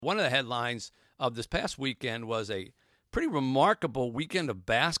One of the headlines of this past weekend was a pretty remarkable weekend of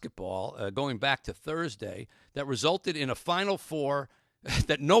basketball going back to Thursday that resulted in a Final Four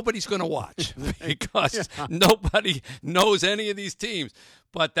that nobody's going to watch because nobody knows any of these teams.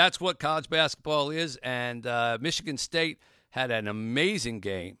 But that's what college basketball is, and Michigan State had an amazing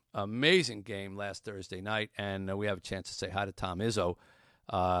game last Thursday night, and we have a chance to say hi to Tom Izzo,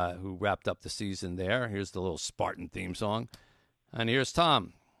 who wrapped up the season there. Here's the little Spartan theme song, and here's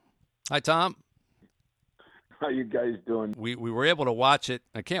Tom. Hi, Tom. How you guys doing? We were able to watch it.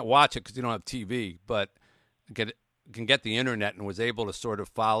 I can't watch it because you don't have TV, but can get the internet and was able to sort of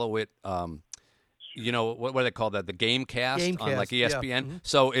follow it. What do they call that? The Gamecast on like ESPN. Yeah. Mm-hmm.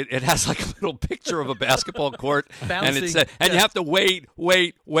 So it has like a little picture of a basketball court, and it says, you have to wait,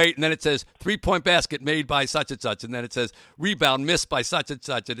 and then it says 3-point basket made by such and such, and then it says rebound missed by such and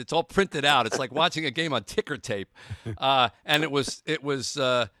such, and it's all printed out. It's like watching a game on ticker tape, and it was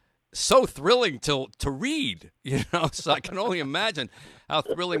so thrilling to read, So I can only imagine how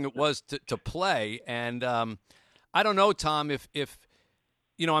thrilling it was to play, and I don't know, Tom, if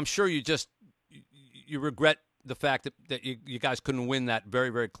I'm sure you regret the fact that you guys couldn't win that very,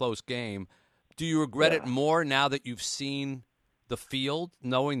 very close game. Do you regret it more now that you've seen the field,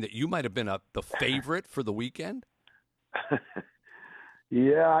 knowing that you might have been the favorite for the weekend?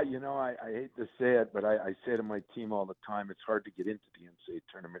 Yeah, I hate to say it, but I say to my team all the time, it's hard to get into the NCAA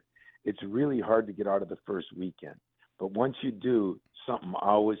tournament. It's really hard to get out of the first weekend. But once you do, something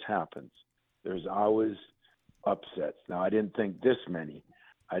always happens. There's always upsets. Now, I didn't think this many.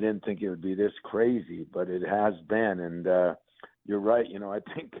 I didn't think it would be this crazy, but it has been. And you're right. I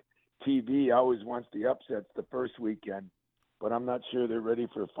think TV always wants the upsets the first weekend, but I'm not sure they're ready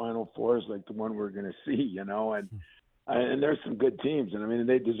for Final Fours like the one we're going to see, And there's some good teams. And, I mean,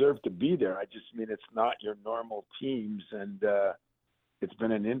 they deserve to be there. I just mean it's not your normal teams. And it's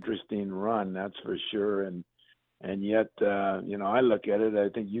been an interesting run, that's for sure. And yet, I look at it, I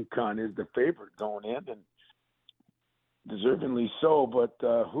think UConn is the favorite going in, and deservingly so, but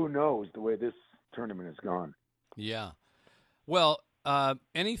who knows the way this tournament has gone. Yeah. Well,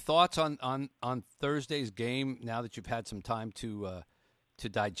 any thoughts on Thursday's game now that you've had some time to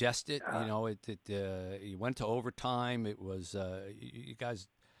digest it? You went to overtime. It was you guys.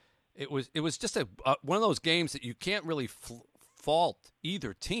 It was just one of those games that you can't really fault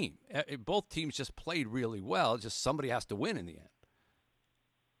either team. Both teams just played really well. Just somebody has to win in the end.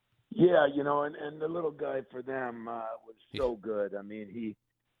 Yeah, and the little guy for them was so good. I mean,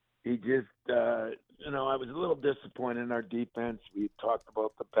 he just, I was a little disappointed in our defense. We talked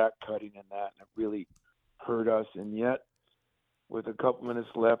about the back cutting and that, and it really hurt us. And yet, with a couple minutes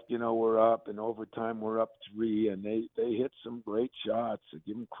left, we're up. In overtime, we're up 3, and they hit some great shots. I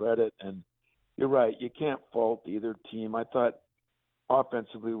give them credit. And you're right, you can't fault either team. I thought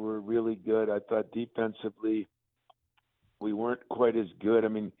offensively we were really good. I thought defensively we weren't quite as good. I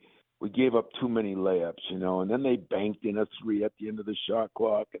mean, we gave up too many layups, and then they banked in a 3 at the end of the shot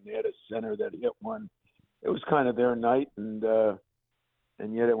clock, and they had a center that hit one. It was kind of their night, and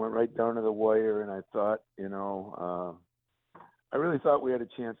yet it went right down to the wire, and I thought, I really thought we had a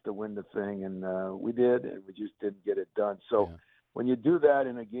chance to win the thing, and we did, and we just didn't get it done. So when you do that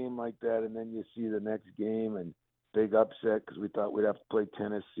in a game like that, and then you see the next game and big upset because we thought we'd have to play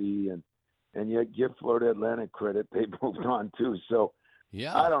Tennessee, and yet give Florida Atlantic credit, they moved on too. So,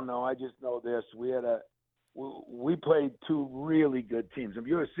 yeah, I don't know. I just know this. We played 2 really good teams. And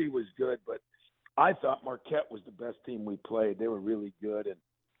USC was good, but I thought Marquette was the best team we played. They were really good,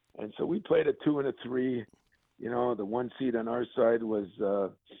 and so we played a 2 and a 3. The 1 seed on our side was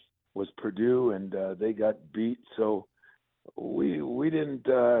Purdue, and they got beat. So we didn't.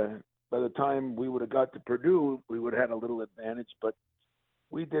 By the time we would have got to Purdue, we would have had a little advantage, but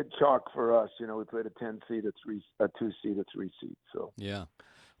we did chalk for us. We played a 10 seed, a 2 seed, a 3 seed. So yeah,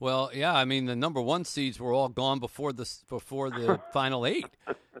 well, yeah. I mean, the number 1 seeds were all gone before the final 8.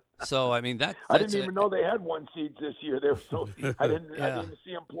 So I mean I didn't even know they had 1 seeds this year. They were so I didn't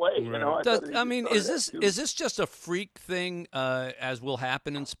see them play. Right. Is this just a freak thing, as will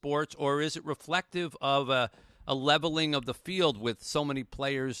happen in sports, or is it reflective of a leveling of the field with so many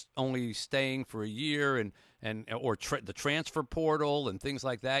players only staying for a year and the transfer portal and things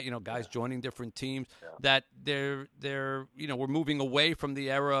like that, guys joining different teams, that they're we're moving away from the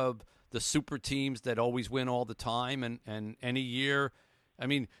era of the super teams that always win all the time and any year. I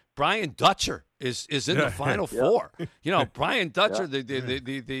mean, Brian Dutcher is in the Final Four. Brian Dutcher,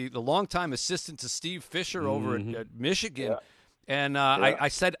 the longtime assistant to Steve Fisher over at Michigan, And I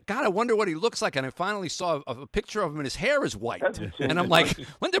said, God, I wonder what he looks like. And I finally saw a picture of him, and his hair is white. And I'm like,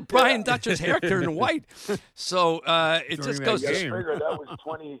 when did Brian Dutcher's hair turn white? So it just goes to figure that was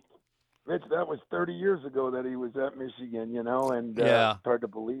 20. Mitch, that was 30 years ago that he was at Michigan, and yeah. It's hard to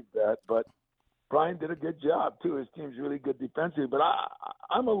believe that. But Brian did a good job, too. His team's really good defensively. But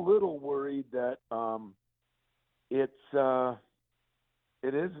I'm a little worried that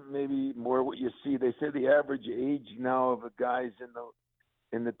it is maybe more what you see. They say the average age now of the guys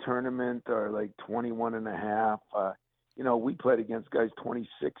in the tournament are like 21 and a half. We played against guys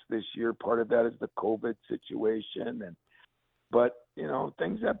 26 this year. Part of that is the COVID situation. But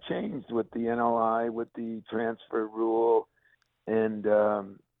things have changed with the NLI, with the transfer rule. And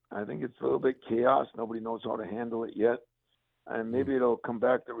I think it's a little bit chaos. Nobody knows how to handle it yet. And maybe it'll come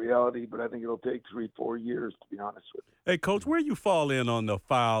back to reality, but I think it'll take 3-4 years, to be honest with you. Hey, Coach, where you fall in on the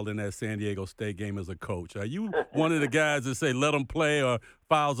foul in that San Diego State game as a coach? Are you one of the guys that say let them play or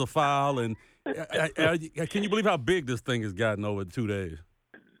foul's a foul? And can you believe how big this thing has gotten over 2 days?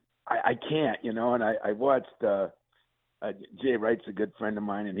 I can't, and I watched Jay Wright's a good friend of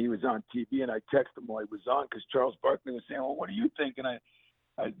mine, and he was on TV, and I texted him while he was on because Charles Barkley was saying, well, what do you think? And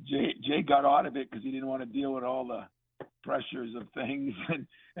Jay got out of it because he didn't want to deal with all the pressures of things, and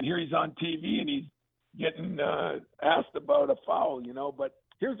here he's on TV and he's getting asked about a foul, But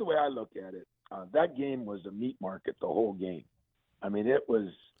here's the way I look at it: that game was a meat market the whole game. I mean, it was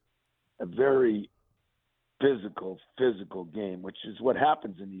a very physical game, which is what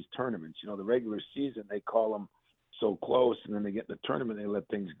happens in these tournaments. The regular season they call them so close, and then they get in the tournament they let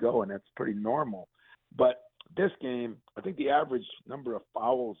things go, and that's pretty normal. But this game, I think the average number of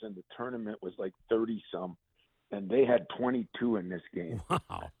fouls in the tournament was like 30-some. And they had 22 in this game.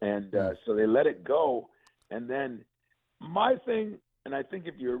 Wow. And so they let it go. And then my thing, and I think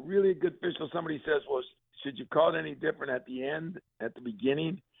if you're a really good official, somebody says, well, should you call it any different at the end, at the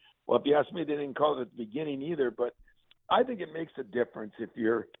beginning? Well, if you ask me, they didn't call it at the beginning either. But I think it makes a difference if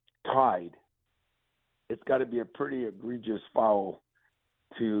you're tied. It's got to be a pretty egregious foul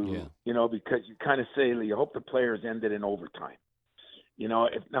to, because you kind of say, you hope the players ended in overtime.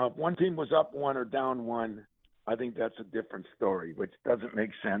 If one team was up one or down one, I think that's a different story, which doesn't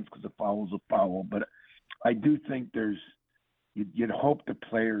make sense because a foul is a foul. But I do think you'd hope the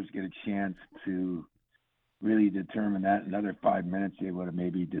players get a chance to really determine that. In another 5 minutes, they would have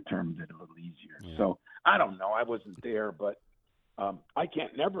maybe determined it a little easier. Yeah. So I don't know. I wasn't there, but I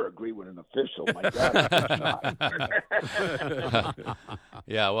can't never agree with an official. My God.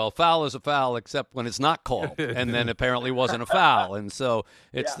 Yeah, well, foul is a foul except when it's not called, and then apparently wasn't a foul, and so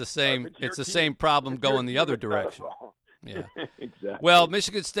it's the same. It's the same problem going the other direction. Yeah, exactly. Well,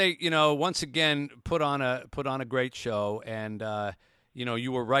 Michigan State, once again put on a great show, and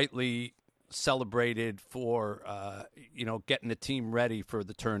you were rightly celebrated for getting the team ready for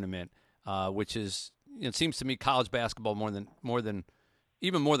the tournament, which is. It seems to me college basketball more than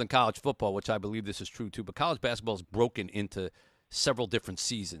college football, which I believe this is true too. But college basketball is broken into several different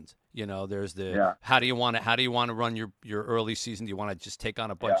seasons. There's how do you want to run your early season? Do you want to just take on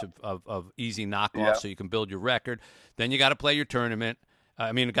a bunch of easy knockoffs so you can build your record? Then you got to play your tournament.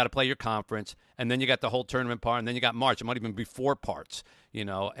 You got to play your conference, and then you got the whole tournament part, and then you got March. It might even be 4 parts.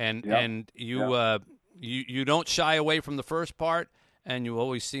 And you don't shy away from the first part, and you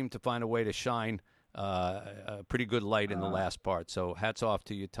always seem to find a way to shine. A pretty good light in the last part. So hats off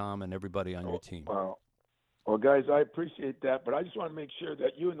to you, Tom, and everybody on your team. Well, guys, I appreciate that, but I just want to make sure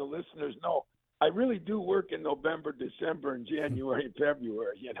that you and the listeners know I really do work in November, December, and January and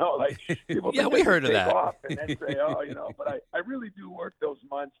February. People we heard of that. Off and then say, but I really do work those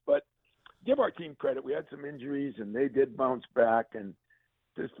months. But give our team credit. We had some injuries, and they did bounce back, and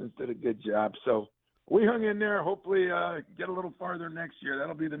Pistons did a good job. So we hung in there. Hopefully, get a little farther next year.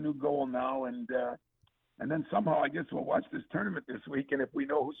 That'll be the new goal now, and then somehow I guess we'll watch this tournament this weekend if we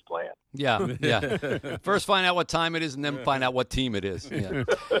know who's playing. Yeah. First, find out what time it is, and then find out what team it is. Yeah.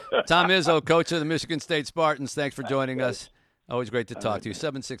 Tom Izzo, coach of the Michigan State Spartans. Thanks for joining us. Always great to talk to you.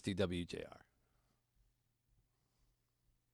 760 WJR.